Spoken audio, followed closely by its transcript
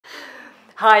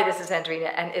Hi, this is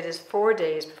Andrina, and it is 4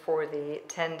 days before the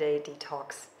 10-day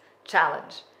detox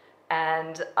challenge.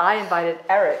 And I invited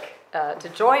Eric to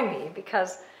join me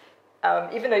because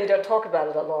even though you don't talk about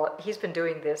it a lot, he's been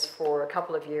doing this for a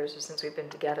couple of years since we've been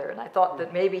together. And I thought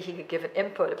that maybe he could give an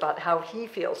input about how he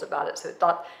feels about it. So it's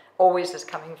not always just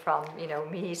coming from,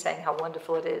 me saying how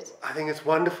wonderful it is. I think it's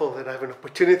wonderful that I have an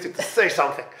opportunity to say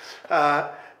something. I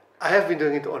have been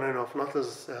doing it on and off, not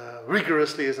as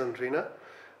rigorously as Andrina,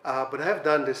 but I have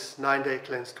done this 9-day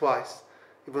cleanse twice,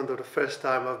 even though the first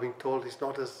time I've been told it's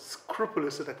not as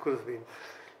scrupulous as I could have been.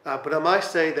 But I might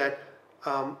say that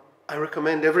I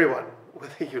recommend everyone,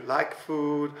 whether you like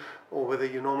food or whether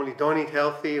you normally don't eat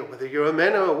healthy or whether you're a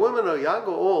man or a woman or young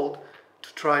or old,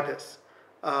 to try this.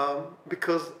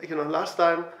 Because, last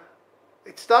time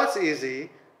it starts easy,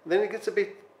 then it gets a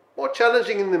bit more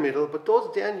challenging in the middle, but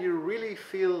towards the end you really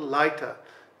feel lighter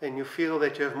and you feel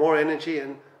that you have more energy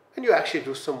and you actually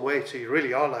lose some weight, so you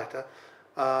really are lighter.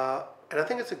 And I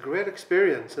think it's a great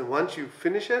experience, and once you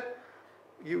finish it,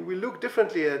 you will look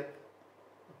differently at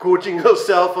gorging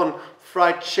yourself on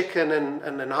fried chicken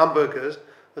and hamburgers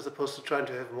as opposed to trying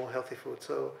to have more healthy food.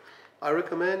 So I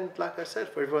recommend, like I said,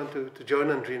 for everyone to join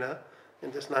Andrina in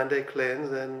this 9-day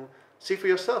cleanse and see for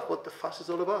yourself what the fuss is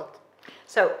all about.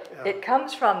 So it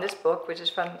comes from this book, which is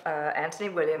from Anthony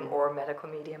William, or Medical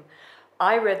Medium.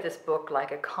 I read this book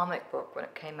like a comic book when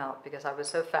it came out because I was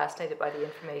so fascinated by the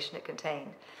information it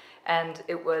contained. And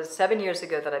it was 7 years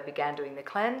ago that I began doing the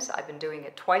cleanse. I've been doing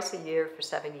it twice a year for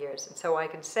 7 years. And so I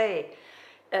can say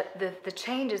that the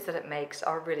changes that it makes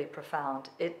are really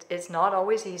profound. It's not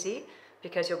always easy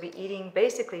because you'll be eating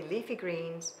basically leafy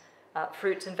greens,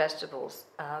 fruits and vegetables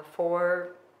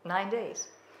for 9 days.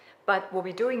 But we'll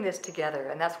be doing this together,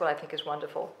 and that's what I think is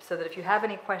wonderful. So that if you have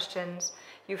any questions,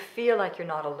 you feel like you're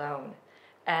not alone.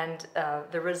 And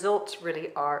the results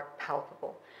really are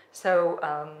palpable. So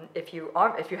if you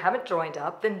haven't joined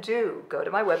up, then do go to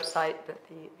my website.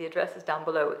 The address is down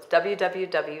below. It's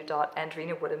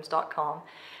www.andrinawilliams.com,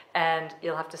 and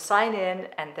you'll have to sign in,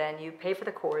 and then you pay for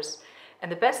the course.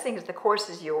 And the best thing is the course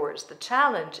is yours. The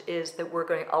challenge is that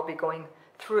I'll be going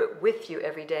through it with you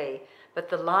every day. But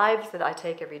the lives that I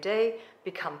take every day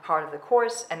become part of the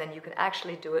course, and then you can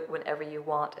actually do it whenever you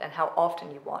want and how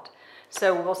often you want.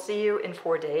 So we'll see you in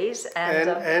 4 days. And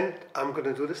I'm going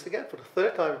to do this again for the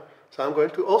 3rd time. So I'm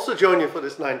going to also join you for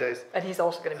this 9 days. And he's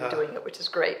also going to be doing it, which is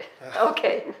great.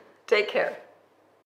 Okay, take care.